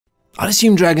I'd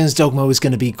assumed Dragon's Dogma was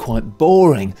going to be quite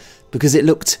boring, because it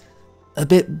looked a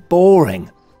bit boring.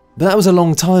 But that was a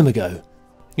long time ago.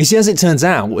 You see, as it turns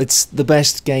out, it's the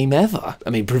best game ever.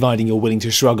 I mean, providing you're willing to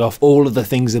shrug off all of the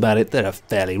things about it that are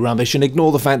fairly rubbish and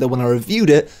ignore the fact that when I reviewed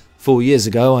it 4 years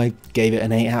ago, I gave it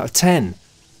an 8 out of 10.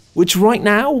 Which right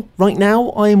now,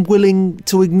 I am willing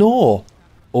to ignore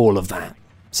all of that.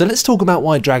 So let's talk about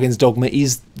why Dragon's Dogma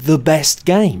is the best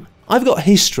game. I've got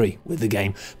history with the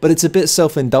game, but it's a bit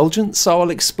self-indulgent, so I'll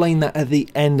explain that at the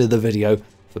end of the video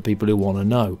for people who want to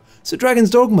know. So Dragon's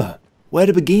Dogma, where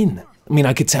to begin? I mean,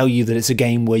 I could tell you that it's a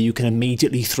game where you can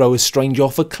immediately throw a stranger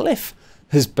off a cliff,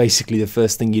 as basically the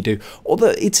first thing you do, or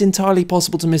that it's entirely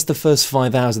possible to miss the first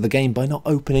 5 hours of the game by not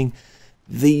opening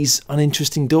these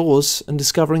uninteresting doors and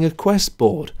discovering a quest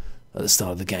board at the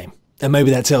start of the game. And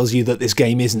maybe that tells you that this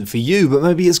game isn't for you, but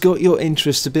maybe it's got your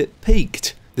interest a bit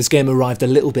piqued. This game arrived a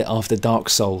little bit after Dark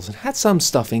Souls and had some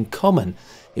stuff in common.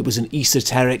 It was an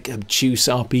esoteric, obtuse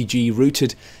RPG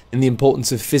rooted in the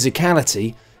importance of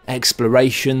physicality,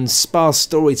 exploration, sparse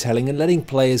storytelling, and letting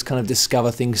players kind of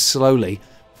discover things slowly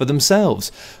for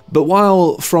themselves. But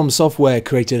while From Software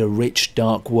created a rich,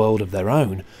 dark world of their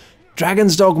own,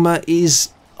 Dragon's Dogma is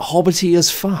hobbity as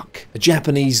fuck. A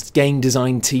Japanese game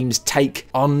design team's take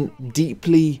on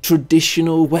deeply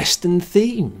traditional Western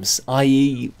themes,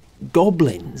 i.e.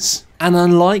 goblins. And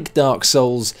unlike Dark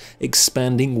Souls'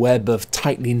 expanding web of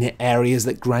tightly knit areas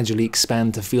that gradually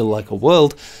expand to feel like a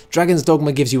world, Dragon's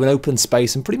Dogma gives you an open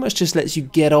space and pretty much just lets you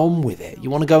get on with it.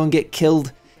 You want to go and get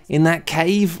killed in that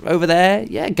cave over there?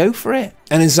 Yeah, go for it.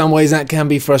 And in some ways that can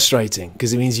be frustrating,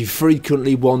 because it means you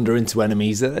frequently wander into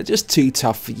enemies that are just too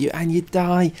tough for you and you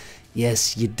die.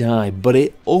 Yes, you die. But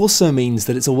it also means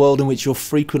that it's a world in which you're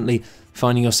frequently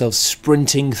finding yourself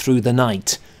sprinting through the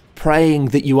night, praying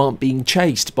that you aren't being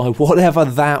chased by whatever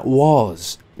that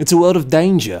was. It's a world of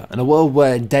danger, and a world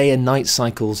where day and night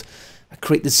cycles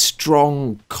create this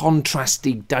strong,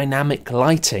 contrasty, dynamic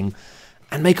lighting,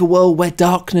 and make a world where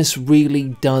darkness really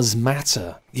does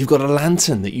matter. You've got a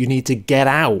lantern that you need to get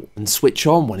out and switch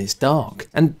on when it's dark,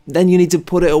 and then you need to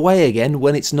put it away again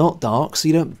when it's not dark so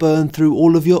you don't burn through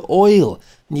all of your oil.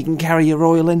 And you can carry your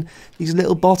oil in these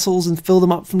little bottles and fill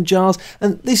them up from jars.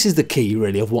 And this is the key,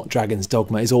 really, of what Dragon's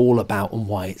Dogma is all about and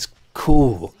why it's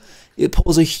cool. It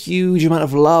pours a huge amount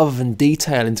of love and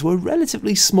detail into a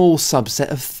relatively small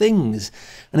subset of things,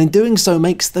 and in doing so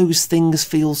makes those things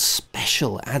feel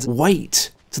special, adds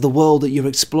weight to the world that you're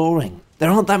exploring. There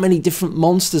aren't that many different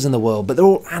monsters in the world, but they're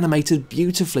all animated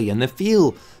beautifully and they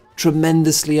feel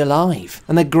tremendously alive,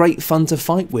 and they're great fun to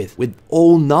fight with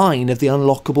all 9 of the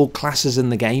unlockable classes in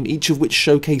the game, each of which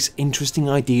showcase interesting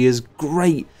ideas,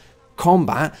 great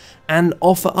combat, and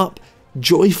offer up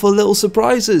joyful little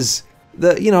surprises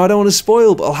that, you know, I don't want to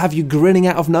spoil, but I'll have you grinning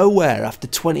out of nowhere after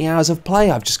 20 hours of play.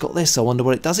 I've just got this, I wonder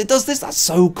what it does. It does this, that's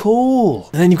so cool.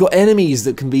 And then you've got enemies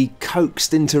that can be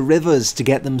coaxed into rivers to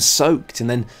get them soaked, and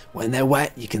then when they're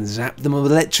wet you can zap them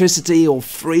with electricity or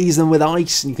freeze them with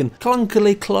ice, and you can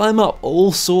clunkily climb up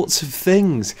all sorts of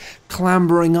things,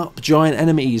 clambering up giant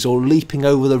enemies or leaping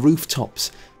over the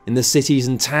rooftops in the cities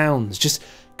and towns, just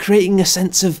creating a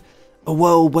sense of a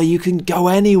world where you can go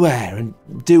anywhere and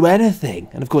do anything.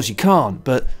 And of course you can't,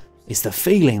 but it's the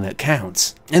feeling that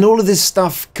counts. And all of this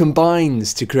stuff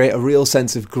combines to create a real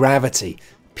sense of gravity,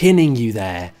 pinning you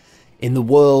there in the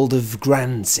world of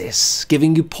Grancis,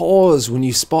 giving you pause when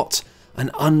you spot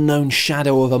an unknown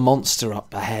shadow of a monster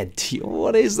up ahead.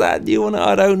 What is that?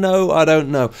 I don't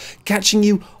know. Catching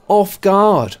you off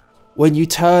guard when you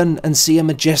turn and see a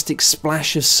majestic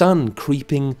splash of sun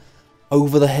creeping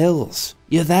over the hills.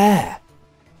 You're there.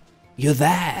 You're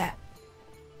there.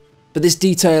 But this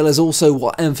detail is also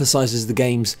what emphasises the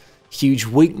game's huge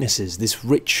weaknesses, this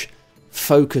rich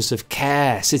focus of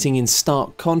care sitting in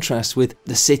stark contrast with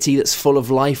the city that's full of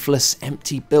lifeless,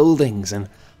 empty buildings and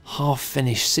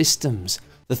half-finished systems,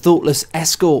 the thoughtless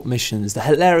escort missions, the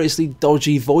hilariously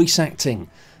dodgy voice acting,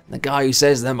 the guy who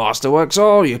says the master works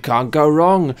all, you can't go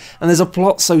wrong, and there's a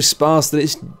plot so sparse that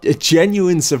it's a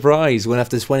genuine surprise when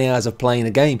after 20 hours of playing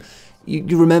the game,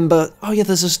 you remember, oh yeah,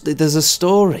 there's a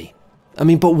story. I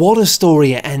mean, but what a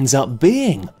story it ends up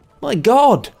being. My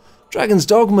god, Dragon's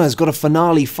Dogma has got a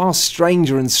finale far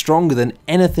stranger and stronger than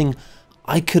anything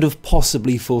I could have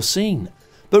possibly foreseen.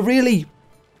 But really,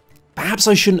 perhaps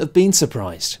I shouldn't have been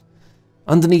surprised.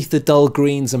 Underneath the dull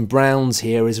greens and browns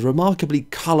here is a remarkably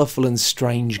colourful and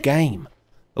strange game.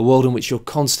 A world in which you're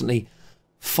constantly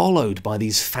followed by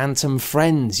these phantom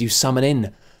friends you summon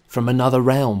in from another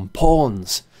realm,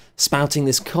 pawns, spouting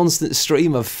this constant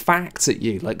stream of facts at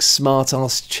you like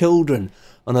smart-ass children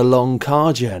on a long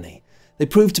car journey. They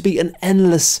prove to be an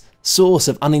endless source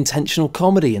of unintentional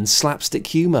comedy and slapstick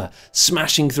humour,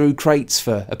 smashing through crates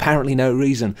for apparently no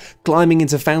reason, climbing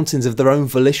into fountains of their own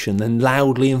volition, then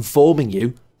loudly informing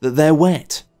you that they're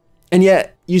wet. And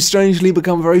yet, you strangely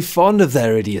become very fond of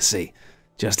their idiocy,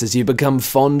 just as you become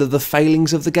fond of the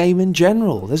failings of the game in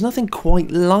general. There's nothing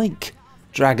quite like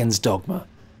Dragon's Dogma.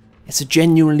 It's a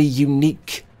genuinely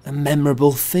unique and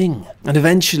memorable thing. And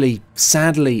eventually,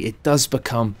 sadly, it does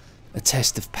become a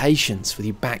test of patience, with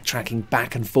you backtracking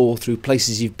back and forth through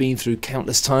places you've been through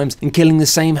countless times and killing the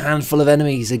same handful of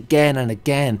enemies again and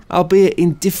again, albeit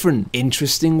in different,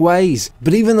 interesting ways.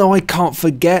 But even though I can't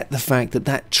forget the fact that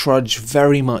that trudge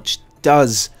very much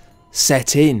does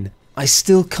set in, I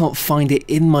still can't find it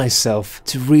in myself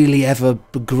to really ever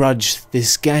begrudge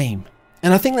this game.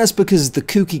 And I think that's because the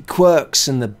kooky quirks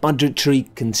and the budgetary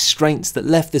constraints that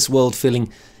left this world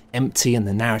feeling empty and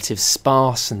the narrative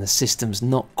sparse and the systems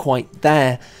not quite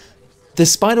there.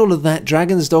 Despite all of that,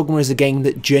 Dragon's Dogma is a game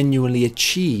that genuinely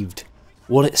achieved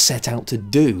what it set out to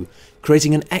do,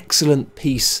 creating an excellent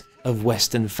piece of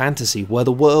Western fantasy where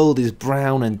the world is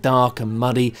brown and dark and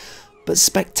muddy, but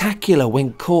spectacular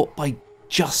when caught by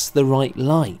just the right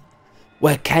light,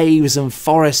 where caves and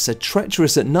forests are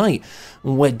treacherous at night,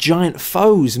 and where giant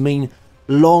foes mean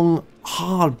long,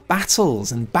 hard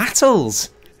battles and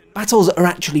battles. Battles are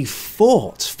actually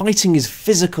fought. Fighting is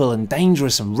physical and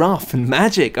dangerous and rough, and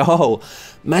magic, oh,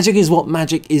 magic is what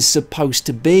magic is supposed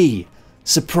to be.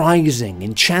 Surprising,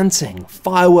 enchanting,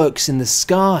 fireworks in the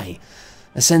sky,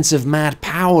 a sense of mad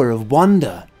power, of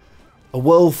wonder, a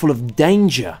world full of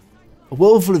danger, a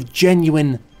world full of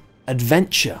genuine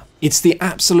adventure. It's the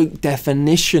absolute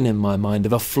definition in my mind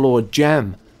of a flawed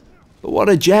gem. But what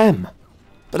a gem.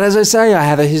 But as I say, I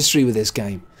have a history with this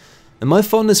game. And my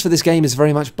fondness for this game is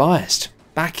very much biased.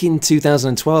 Back in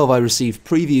 2012, I received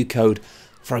preview code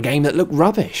for a game that looked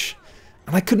rubbish.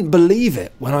 And I couldn't believe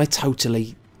it when I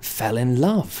totally fell in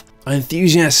love. I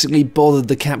enthusiastically bothered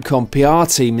the Capcom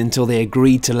PR team until they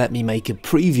agreed to let me make a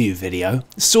preview video,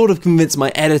 sort of convinced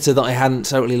my editor that I hadn't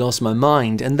totally lost my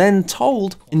mind, and then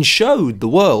told and showed the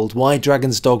world why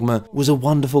Dragon's Dogma was a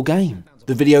wonderful game.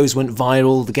 The videos went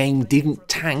viral, the game didn't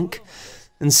tank,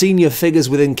 and senior figures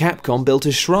within Capcom built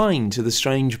a shrine to the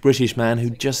strange British man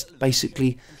who'd just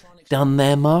basically done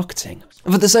their marketing.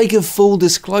 And for the sake of full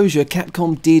disclosure,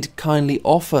 Capcom did kindly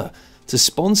offer to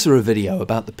sponsor a video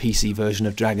about the PC version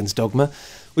of Dragon's Dogma,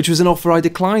 which was an offer I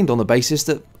declined on the basis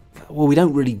that, well, we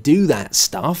don't really do that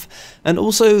stuff, and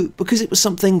also because it was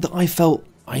something that I felt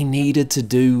I needed to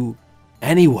do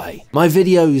anyway. My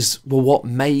videos were what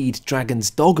made Dragon's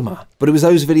Dogma, but it was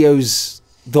those videos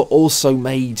that also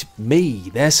made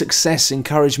me. Their success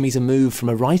encouraged me to move from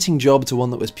a writing job to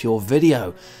one that was pure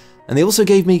video. And they also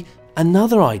gave me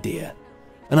another idea.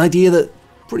 An idea that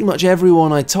pretty much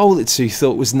everyone I told it to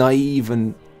thought was naive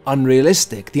and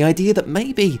unrealistic. The idea that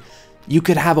maybe you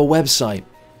could have a website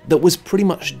that was pretty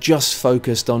much just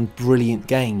focused on brilliant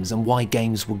games and why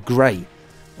games were great.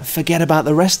 And forget about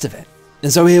the rest of it.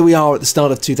 And so here we are at the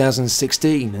start of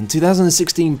 2016, and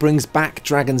 2016 brings back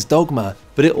Dragon's Dogma,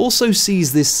 but it also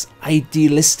sees this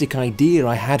idealistic idea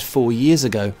I had 4 years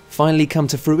ago finally come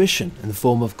to fruition in the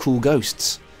form of cool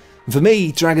ghosts. And for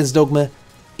me, Dragon's Dogma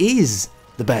is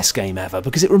the best game ever,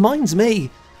 because it reminds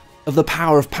me of the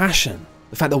power of passion,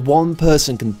 the fact that one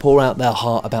person can pour out their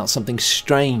heart about something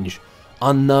strange,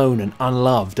 unknown and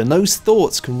unloved, and those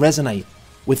thoughts can resonate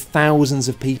with thousands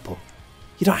of people.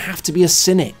 You don't have to be a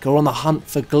cynic or on the hunt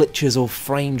for glitches or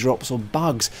frame drops or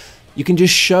bugs. You can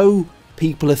just show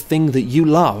people a thing that you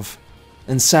love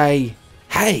and say,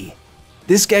 hey,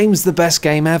 this game's the best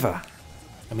game ever.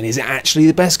 I mean, is it actually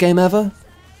the best game ever?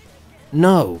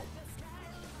 No.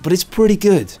 But it's pretty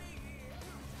good.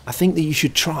 I think that you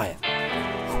should try it.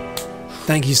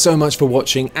 Thank you so much for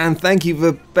watching, and thank you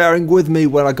for bearing with me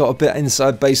where I got a bit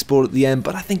inside baseball at the end,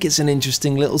 but I think it's an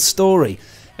interesting little story.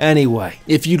 Anyway,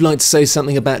 if you'd like to say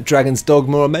something about Dragon's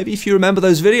Dogma, or maybe if you remember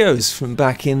those videos from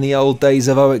back in the old days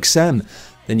of OXM,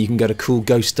 then you can go to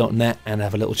coolghost.net and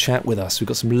have a little chat with us. We've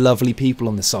got some lovely people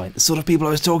on the site, the sort of people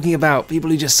I was talking about,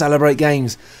 people who just celebrate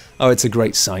games. Oh, it's a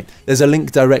great site. There's a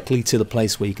link directly to the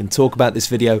place where you can talk about this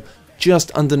video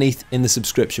just underneath in the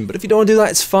subscription. But if you don't want to do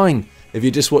that, it's fine. If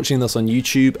you're just watching this on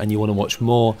YouTube and you want to watch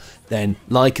more, then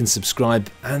like and subscribe,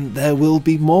 and there will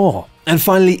be more. And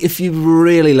finally, if you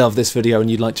really love this video and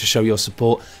you'd like to show your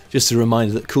support, just a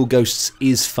reminder that Cool Ghosts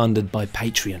is funded by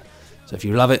Patreon. So if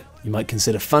you love it, you might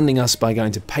consider funding us by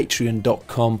going to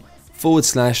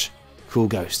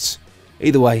patreon.com/coolghosts.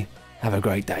 Either way, have a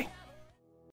great day.